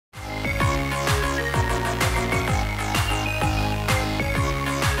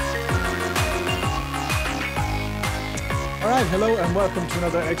right, hello and welcome to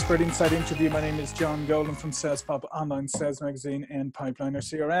another Expert Insight interview. My name is John Golden from SalesPOP, online sales magazine and Pipeliner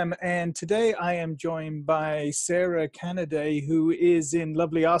CRM. And today I am joined by Sara Canaday, who is in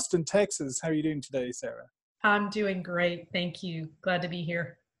lovely Austin, Texas. How are you doing today, Sara? I'm doing great. Thank you. Glad to be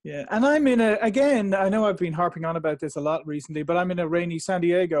here. Yeah, and I'm in again, I know I've been harping on about this a lot recently, but I'm in a rainy San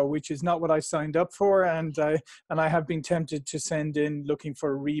Diego, which is not what I signed up for. And I have been tempted to send in looking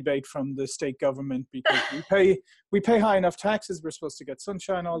for a rebate from the state government because we pay high enough taxes. We're supposed to get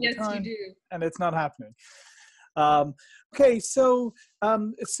sunshine all the time. Yes, you do. And it's not happening. Okay, so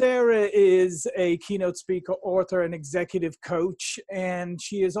Sara is a keynote speaker, author, and executive coach, and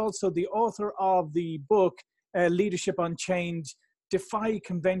she is also the author of the book, Leadership Unchained, Defy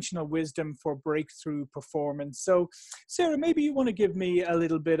Conventional Wisdom for Breakthrough Performance. So, Sara, maybe you want to give me a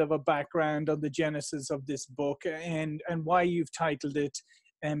little bit of a background on the genesis of this book and why you've titled it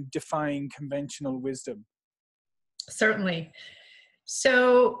Defying Conventional Wisdom. Certainly.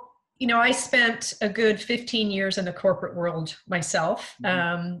 So, I spent a good 15 years in the corporate world myself,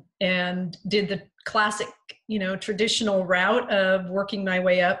 and did the classic, traditional route of working my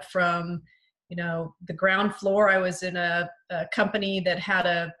way up from the ground floor. I was in a company that had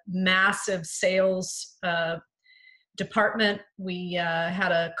a massive sales department. We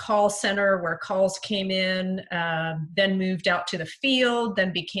had a call center where calls came in, then moved out to the field,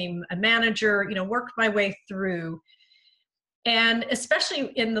 then became a manager, worked my way through. And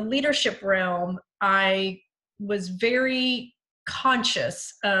especially in the leadership realm, I was very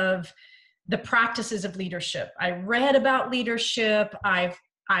conscious of the practices of leadership. I read about leadership. I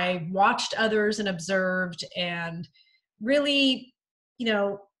watched others and observed and really,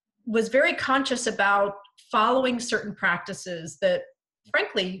 was very conscious about following certain practices that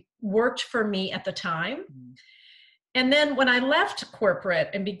frankly worked for me at the time. And then when I left corporate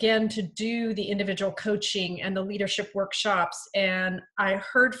and began to do the individual coaching and the leadership workshops, and I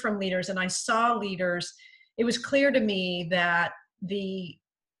heard from leaders and I saw leaders, it was clear to me that the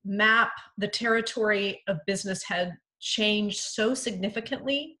map, the territory of business had changed so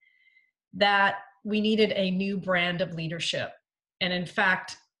significantly that we needed a new brand of leadership. And in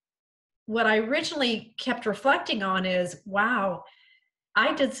fact, what I originally kept reflecting on is, wow,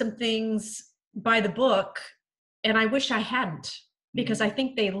 I did some things by the book and I wish I hadn't, because I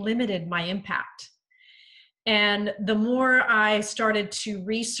think they limited my impact. And the more I started to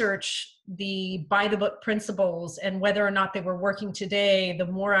research the by the book principles and whether or not they were working today, the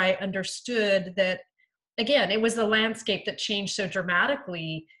more I understood that, again, it was the landscape that changed so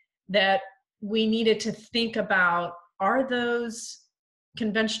dramatically that we needed to think about, are those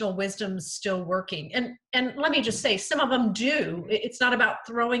conventional wisdoms still working? And let me just say, some of them do. It's not about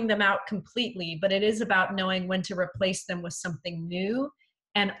throwing them out completely, but it is about knowing when to replace them with something new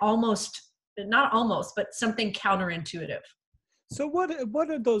and not almost, but something counterintuitive. So what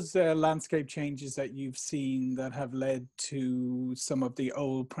are those landscape changes that you've seen that have led to some of the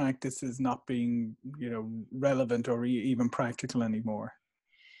old practices not being, relevant or even practical anymore?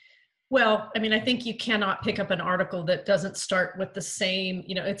 Well, I think you cannot pick up an article that doesn't start with the same,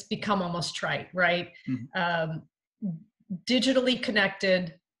 it's become almost trite, right? Digitally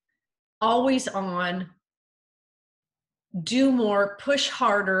connected, always on, do more, push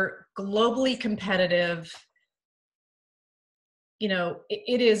harder, globally competitive.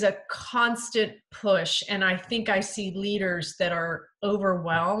 It is a constant push. And I think I see leaders that are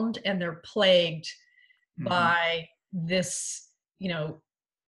overwhelmed and they're plagued by this,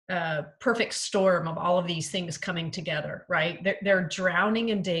 perfect storm of all of these things coming together, right? They're drowning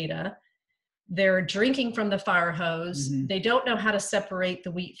in data. They're drinking from the fire hose. They don't know how to separate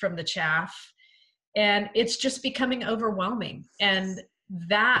the wheat from the chaff. And it's just becoming overwhelming. And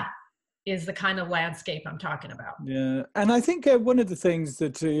that is the kind of landscape I'm talking about. Yeah. And I think one of the things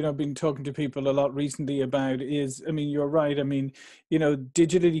that, I've been talking to people a lot recently about is, you're right.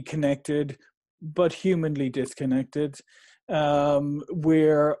 Digitally connected, but humanly disconnected.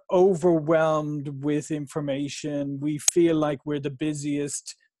 We're overwhelmed with information. We feel like we're the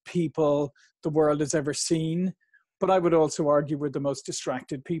busiest people the world has ever seen. But I would also argue we're the most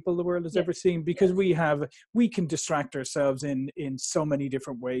distracted people the world has ever seen, because we can distract ourselves in so many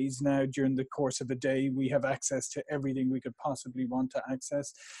different ways now. During the course of a day, we have access to everything we could possibly want to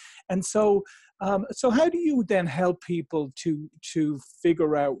access. And so how do you then help people to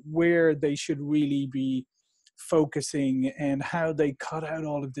figure out where they should really be focusing and how they cut out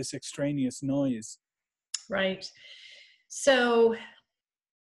all of this extraneous noise? Right. So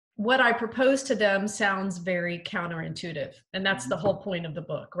what I propose to them sounds very counterintuitive. And that's the whole point of the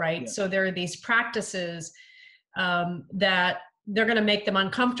book, right? Yeah. So there are these practices that they're going to make them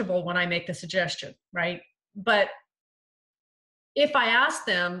uncomfortable when I make the suggestion, right? But if I ask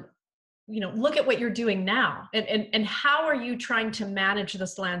them, look at what you're doing now, and how are you trying to manage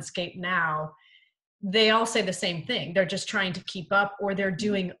this landscape now? They all say the same thing. They're just trying to keep up, or they're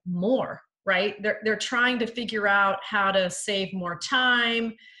doing more, right? They're trying to figure out how to save more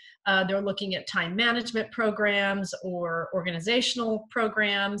time. They're looking at time management programs or organizational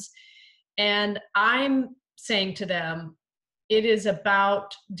programs. And I'm saying to them, it is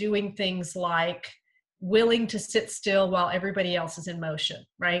about doing things like willing to sit still while everybody else is in motion,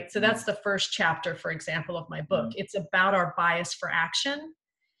 right? So that's the first chapter, for example, of my book. It's about our bias for action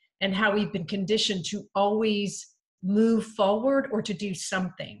and how we've been conditioned to always move forward or to do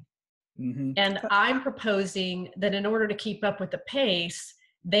something. Mm-hmm. And I'm proposing that in order to keep up with the pace,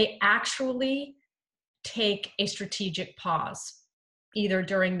 they actually take a strategic pause, either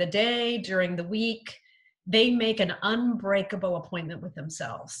during the day, during the week. They make an unbreakable appointment with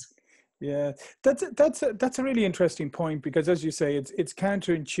themselves. Yeah, that's a really interesting point, because as you say, it's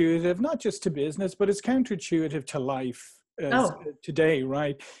counterintuitive, not just to business, but it's counterintuitive to life as today,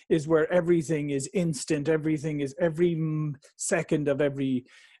 right? Is where everything is instant, everything is every second of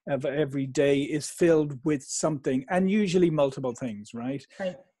every day is filled with something, and usually multiple things, right?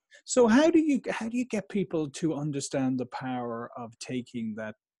 Right. So how do you get people to understand the power of taking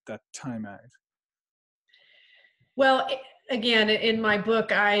that time out? Well, again, in my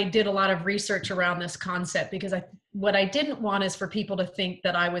book, I did a lot of research around this concept, because what I didn't want is for people to think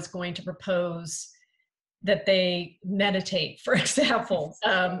that I was going to propose that they meditate, for example.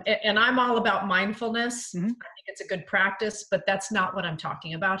 And I'm all about mindfulness. Mm-hmm. I think it's a good practice, but that's not what I'm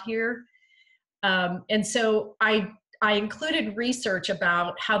talking about here. And so I included research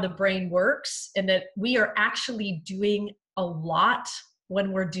about how the brain works, and that we are actually doing a lot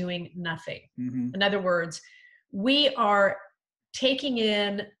when we're doing nothing. Mm-hmm. In other words, we are taking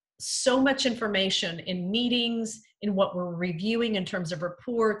in so much information in meetings, in what we're reviewing in terms of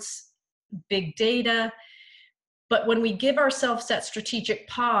reports, big data. But when we give ourselves that strategic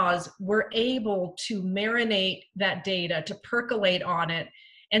pause, we're able to marinate that data, to percolate on it,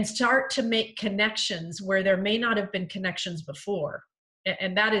 and start to make connections where there may not have been connections before.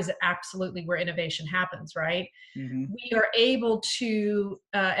 And that is absolutely where innovation happens, right? Mm-hmm. We are able to,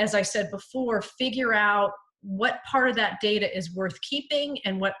 as I said before, figure out what part of that data is worth keeping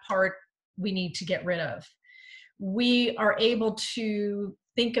and what part we need to get rid of. We are able to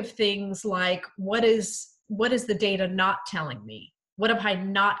think of things like, what is the data not telling me? What have I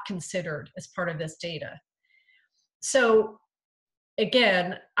not considered as part of this data? So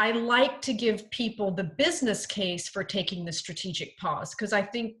again, I like to give people the business case for taking the strategic pause, because I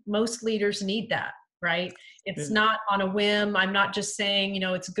think most leaders need that, right? It's not on a whim. I'm not just saying,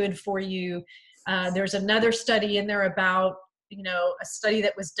 it's good for you. There's another study in there about, a study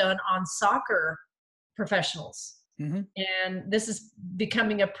that was done on soccer professionals. Mm-hmm. And this is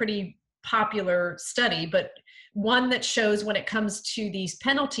becoming a pretty popular study, but one that shows when it comes to these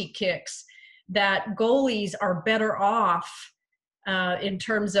penalty kicks, that goalies are better off in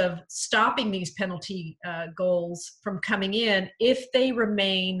terms of stopping these penalty goals from coming in if they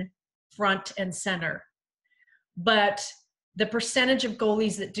remain front and center. But the percentage of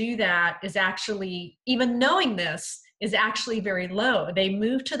goalies that do that is actually, even knowing this, is actually very low. They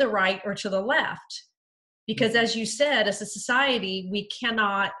move to the right or to the left. Because as you said, as a society, we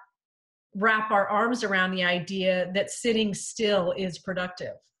cannot wrap our arms around the idea that sitting still is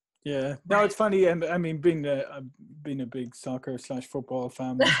productive. Yeah, no, Right. it's funny. I mean, being a big soccer/football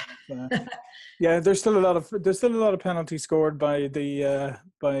fan myself, yeah, there's still a lot of penalties scored by the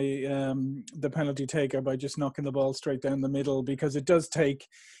penalty taker, by just knocking the ball straight down the middle, because it does take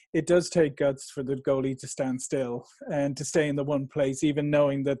guts for the goalie to stand still and to stay in the one place, even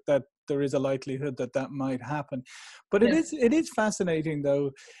knowing that there is a likelihood that might happen. But Yes. it is fascinating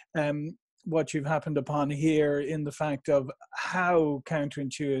though. What you've happened upon here, in the fact of how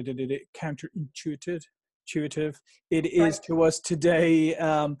counterintuitive it is Right. to us today,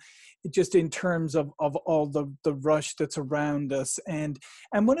 just in terms of all the rush that's around us. And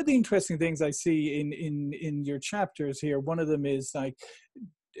one of the interesting things I see in your chapters here, one of them is like,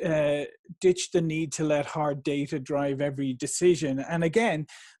 ditch the need to let hard data drive every decision. And again,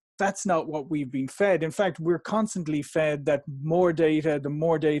 that's not what we've been fed. In fact, we're constantly fed that the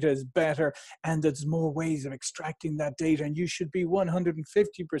more data is better, and there's more ways of extracting that data, and you should be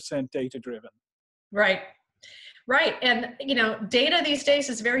 150% data driven. Right. Right. And, data these days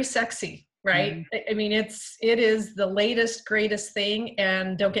is very sexy, right? Mm-hmm. I mean, it is the latest, greatest thing.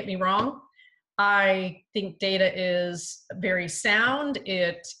 And don't get me wrong, I think data is very sound.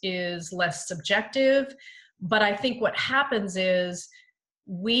 It is less subjective. But I think what happens is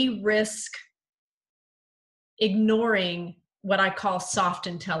we risk ignoring what I call soft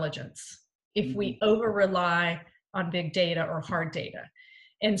intelligence if we over rely on big data or hard data.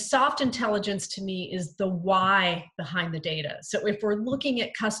 And soft intelligence to me is the why behind the data. So if we're looking at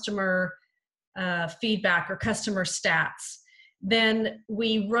customer feedback or customer stats, then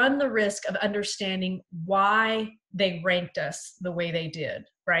we run the risk of understanding why they ranked us the way they did,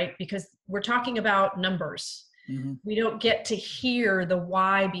 right? Because we're talking about numbers. We don't get to hear the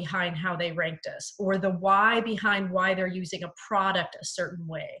why behind how they ranked us, or the why behind why they're using a product a certain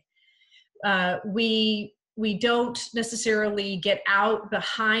way. We don't necessarily get out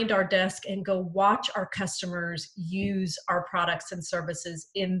behind our desk and go watch our customers use our products and services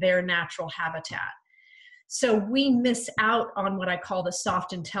in their natural habitat. So we miss out on what I call the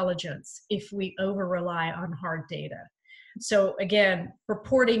soft intelligence if we over rely on hard data. So again,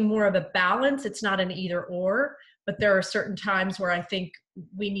 reporting more of a balance, it's not an either or, but there are certain times where I think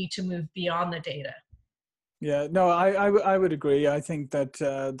we need to move beyond the data. Yeah, no, I would agree. I think that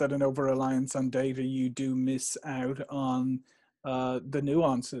that an over-reliance on data, you do miss out on the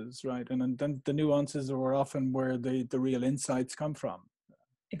nuances, right? And then the nuances are often where the real insights come from.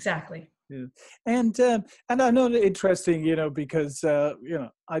 Exactly. Yeah. And I know it's interesting, because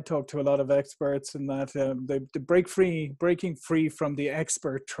I talk to a lot of experts, and that the breaking free from the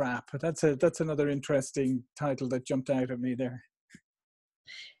expert trap. That's another interesting title that jumped out at me there.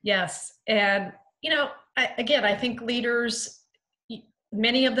 Yes, and I think leaders,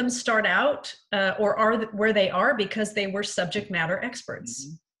 many of them start out or are where they are because they were subject matter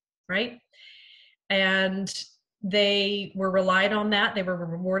experts, right? And they were relied on that. They were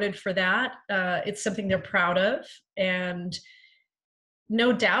rewarded for that. It's something they're proud of. And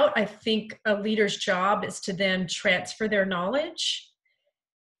no doubt, I think a leader's job is to then transfer their knowledge.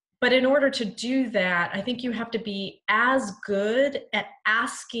 But in order to do that, I think you have to be as good at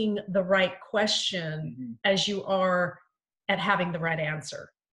asking the right question as you are at having the right answer.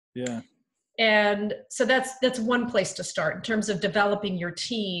 Yeah. And so that's one place to start in terms of developing your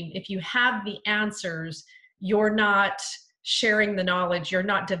team. If you have the answers, you're not sharing the knowledge, you're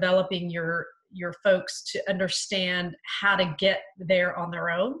not developing your folks to understand how to get there on their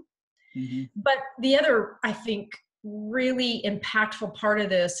own. But the other, I think, really impactful part of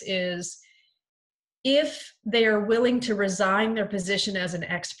this is if they are willing to resign their position as an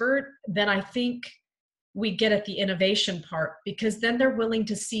expert, then I think we get at the innovation part, because then they're willing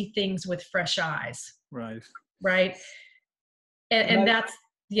to see things with fresh eyes. Right. And that's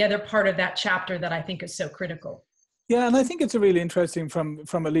the other part of that chapter that I think is so critical. Yeah, and I think it's a really interesting from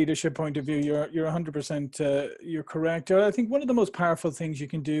a leadership point of view. You're 100% you're correct. I think one of the most powerful things you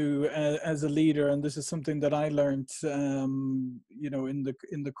can do as a leader, and this is something that I learned, in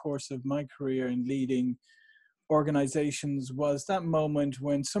the course of my career in leading organizations, was that moment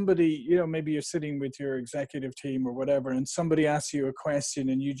when somebody, maybe you're sitting with your executive team or whatever, and somebody asks you a question,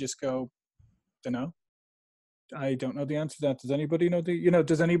 and you just go, "Don't know. I don't know the answer to that. Does anybody know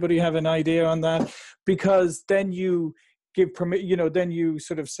does anybody have an idea on that?" Because then you give then you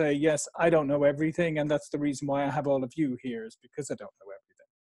sort of say, "Yes, I don't know everything. And that's the reason why I have all of you here, is because I don't know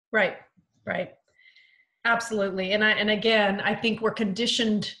everything." Right. Absolutely. And again, I think we're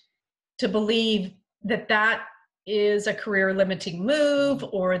conditioned to believe that is a career limiting move,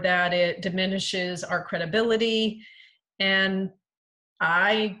 or that it diminishes our credibility. And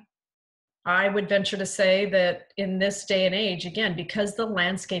I would venture to say that in this day and age, again, because the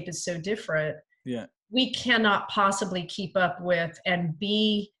landscape is so different, we cannot possibly keep up with and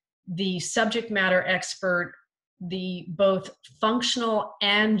be the subject matter expert, the both functional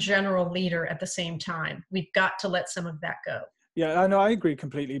and general leader at the same time. We've got to let some of that go. Yeah, I know, I agree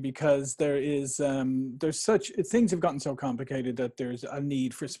completely, because there's things have gotten so complicated that there's a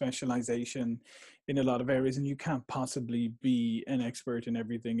need for specialization in a lot of areas, and you can't possibly be an expert in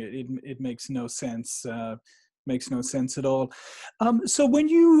everything. It makes no sense. Makes no sense at all. So when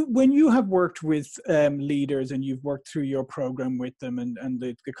you have worked with leaders, and you've worked through your program with them, and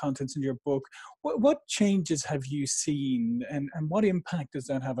the contents in your book, what changes have you seen, and what impact does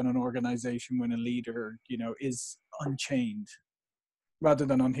that have on an organization when a leader, is unchained rather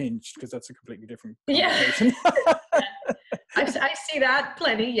than unhinged, because that's a completely different conversation. I see that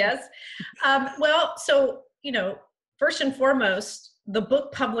plenty. Yes. Well, so, first and foremost, the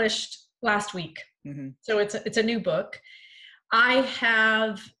book published last week. So it's a new book. I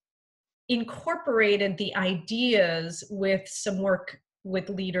have incorporated the ideas with some work with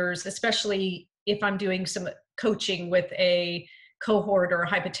leaders, especially if I'm doing some coaching with a cohort or a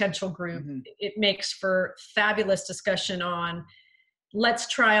high potential group. It makes for fabulous discussion on, let's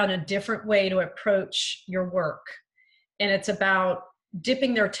try on a different way to approach your work. And it's about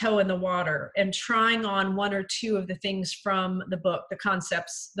dipping their toe in the water and trying on one or two of the things from the book, the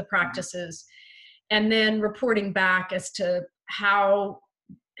concepts, the practices, and then reporting back as to how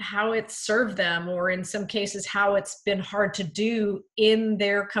it served them, or in some cases, how it's been hard to do in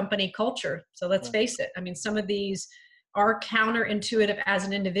their company culture. So let's face it. I mean, some of these are counterintuitive as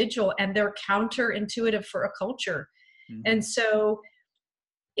an individual, and they're counterintuitive for a culture. Mm-hmm. And so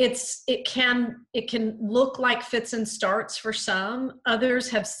it can look like fits and starts for some. Others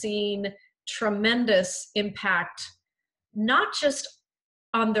have seen tremendous impact, not just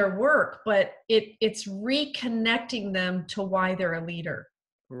on their work, but it's reconnecting them to why they're a leader.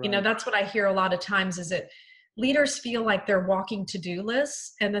 Right. You know, that's what I hear a lot of times, is that leaders feel like they're walking to-do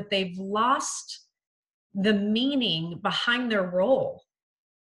lists and that they've lost the meaning behind their role,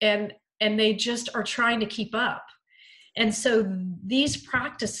 and they just are trying to keep up. And so these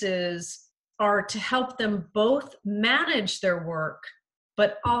practices are to help them both manage their work,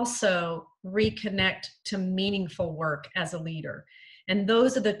 but also reconnect to meaningful work as a leader. And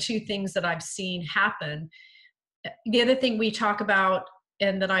those are the two things that I've seen happen. The other thing we talk about,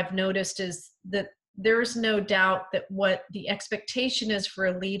 and that I've noticed, is that there's no doubt that what the expectation is for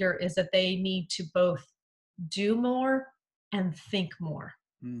a leader is that they need to both do more and think more.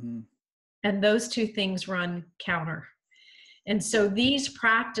 Mm-hmm. And those two things run counter. And so these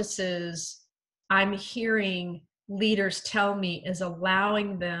practices, I'm hearing leaders tell me, is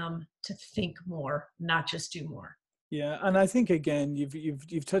allowing them to think more, not just do more. Yeah, and I think, again,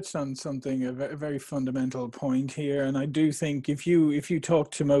 you've touched on something, a very fundamental point here. And I do think if you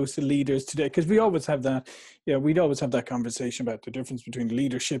talk to most leaders today, because we always have that, we'd always have that conversation about the difference between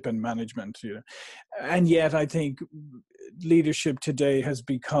leadership and management. And yet I think leadership today has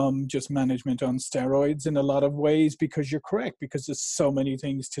become just management on steroids in a lot of ways, because you're correct, because there's so many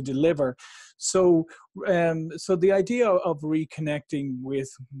things to deliver. So the idea of reconnecting with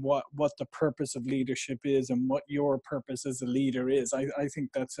what the purpose of leadership is and what your purpose as a leader is, I think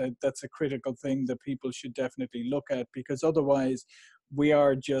that's a critical thing that people should definitely look at, because otherwise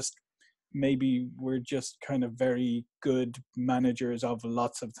we're just kind of very good managers of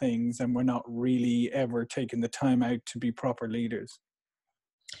lots of things, and we're not really ever taking the time out to be proper leaders.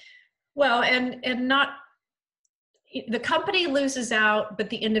 Well, and not, the company loses out, but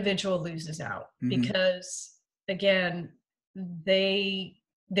the individual loses out. Mm-hmm. Because again,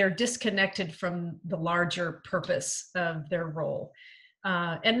 they're disconnected from the larger purpose of their role.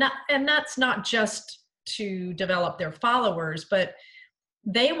 And that's not just to develop their followers, but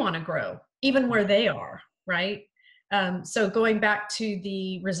they want to grow even where they are, right? So going back to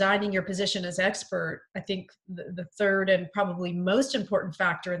the resigning your position as expert, I think the third and probably most important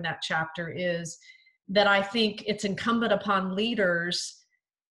factor in that chapter is that I think it's incumbent upon leaders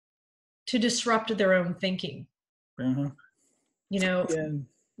to disrupt their own thinking. Mm-hmm.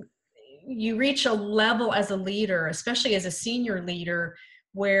 You reach a level as a leader, especially as a senior leader,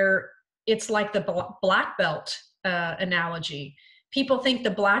 where it's like the black belt analogy. People think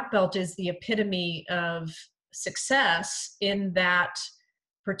the black belt is the epitome of success in that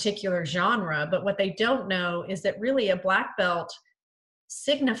particular genre, but what they don't know is that really a black belt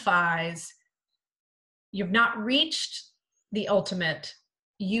signifies you've not reached the ultimate.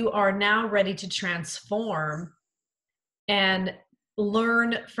 You are now ready to transform and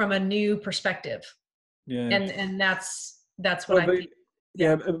learn from a new perspective. Yeah. And that's what I think.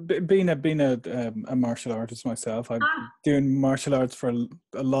 Yeah, being a martial artist myself, I've been doing martial arts for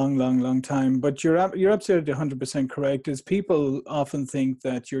a long time. But you're absolutely 100% correct. Is people often think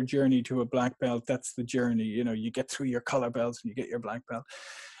that your journey to a black belt, that's the journey. You get through your color belts and you get your black belt.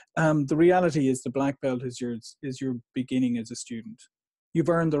 The reality is the black belt is your beginning as a student. You've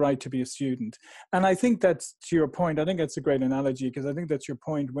earned the right to be a student, and I think that's, to your point, I think that's a great analogy, because I think that's your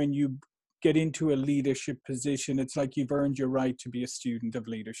point. When you get into a leadership position, it's like you've earned your right to be a student of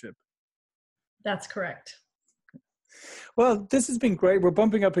leadership. That's correct. Well, this has been great. We're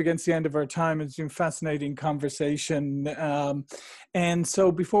bumping up against the end of our time. It's been a fascinating conversation. And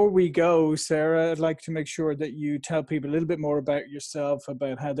so before we go, Sara, I'd like to make sure that you tell people a little bit more about yourself,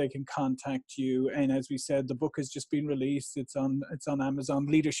 about how they can contact you. And as we said, the book has just been released. It's on Amazon,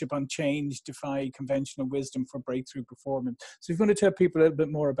 Leadership Unchained, Defy Conventional Wisdom for Breakthrough Performance. So if you want to tell people a little bit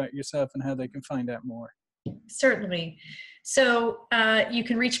more about yourself and how they can find out more. Certainly. So you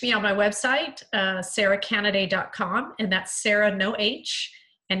can reach me on my website, saracanaday.com, and that's Sara, no H,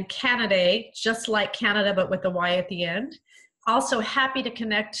 and Canaday, just like Canada, but with a Y at the end. Also happy to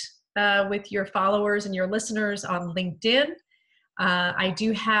connect with your followers and your listeners on LinkedIn. I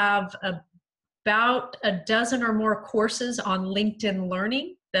do have about a dozen or more courses on LinkedIn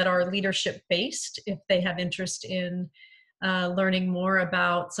Learning that are leadership based, if they have interest in learning more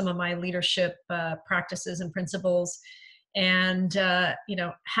about some of my leadership practices and principles. And,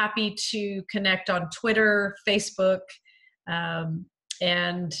 happy to connect on Twitter, Facebook,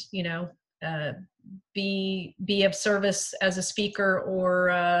 and, be of service as a speaker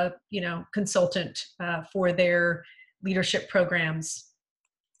or, consultant for their leadership programs.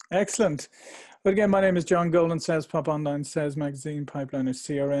 Excellent. Well, again, my name is John Golden, SalesPOP Online Sales Magazine, Pipeliner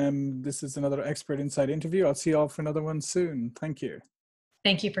CRM. This is another Expert Insight interview. I'll see you all for another one soon. Thank you.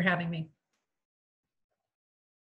 Thank you for having me.